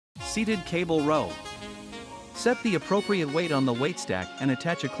Seated cable row. Set the appropriate weight on the weight stack and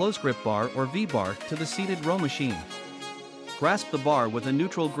attach a close grip bar or V-bar to the seated row machine. Grasp the bar with a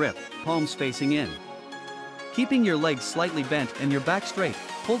neutral grip, palms facing in. Keeping your legs slightly bent and your back straight,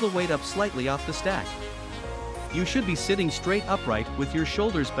 pull the weight up slightly off the stack. You should be sitting straight upright with your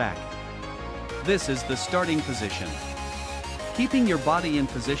shoulders back. This is the starting position. Keeping your body in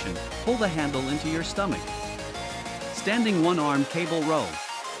position, pull the handle into your stomach. Standing one-arm cable row.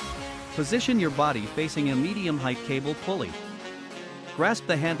 Position your body facing a medium-height cable pulley. Grasp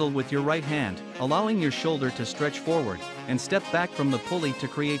the handle with your right hand, allowing your shoulder to stretch forward, and step back from the pulley to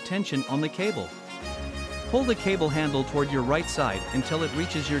create tension on the cable. Pull the cable handle toward your right side until it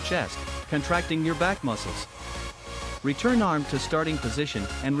reaches your chest, contracting your back muscles. Return arm to starting position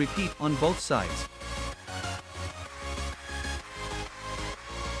and repeat on both sides.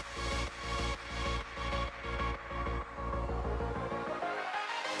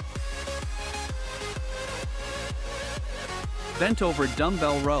 Bent over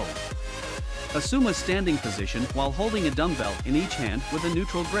dumbbell row. Assume a standing position while holding a dumbbell in each hand with a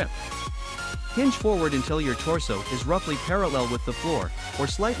neutral grip. Hinge forward until your torso is roughly parallel with the floor, or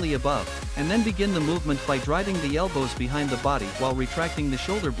slightly above, and then begin the movement by driving the elbows behind the body while retracting the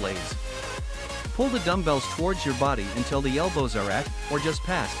shoulder blades. Pull the dumbbells towards your body until the elbows are at, or just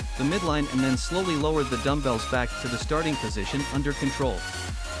past, the midline, and then slowly lower the dumbbells back to the starting position under control.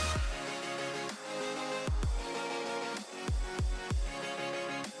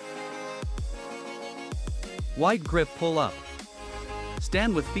 Wide grip pull-up.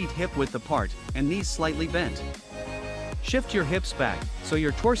 Stand with feet hip-width apart and knees slightly bent. Shift your hips back so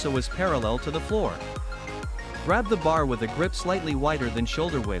your torso is parallel to the floor. Grab the bar with a grip slightly wider than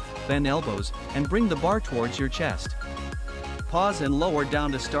shoulder width, bend elbows, and bring the bar towards your chest. Pause and lower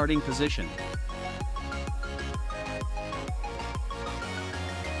down to starting position.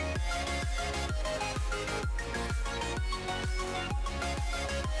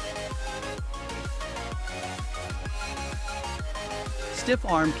 Stiff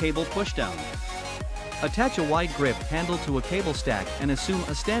arm cable pushdown. Attach a wide grip handle to a cable stack and assume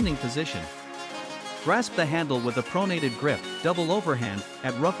a standing position. Grasp the handle with a pronated grip, double overhand,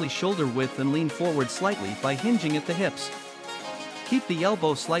 at roughly shoulder width and lean forward slightly by hinging at the hips. Keep the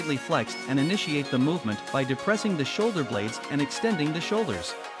elbow slightly flexed and initiate the movement by depressing the shoulder blades and extending the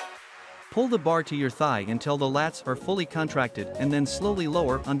shoulders. Pull the bar to your thigh until the lats are fully contracted and then slowly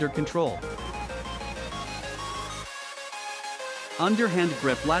lower under control. Underhand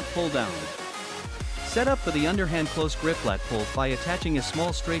grip lat pull down. Set up for the underhand close grip lat pull by attaching a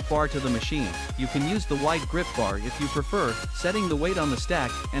small straight bar to the machine. You can use the wide grip bar if you prefer, setting the weight on the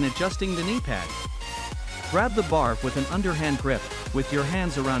stack and adjusting the knee pad. Grab the bar with an underhand grip, with your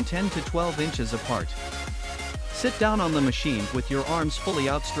hands around 10 to 12 inches apart. Sit down on the machine with your arms fully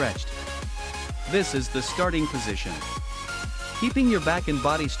outstretched. This is the starting position. Keeping your back and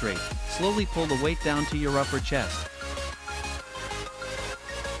body straight, slowly pull the weight down to your upper chest.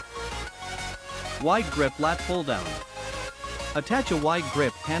 Wide grip lat pull down. Attach a wide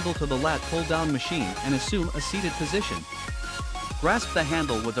grip handle to the lat pull down machine and assume a seated position. Grasp the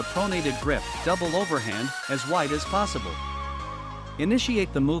handle with a pronated grip, double overhand, as wide as possible.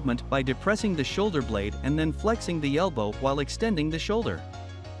 Initiate the movement by depressing the shoulder blade and then flexing the elbow while extending the shoulder.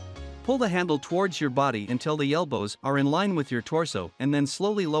 Pull the handle towards your body until the elbows are in line with your torso and then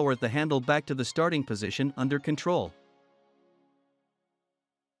slowly lower the handle back to the starting position under control.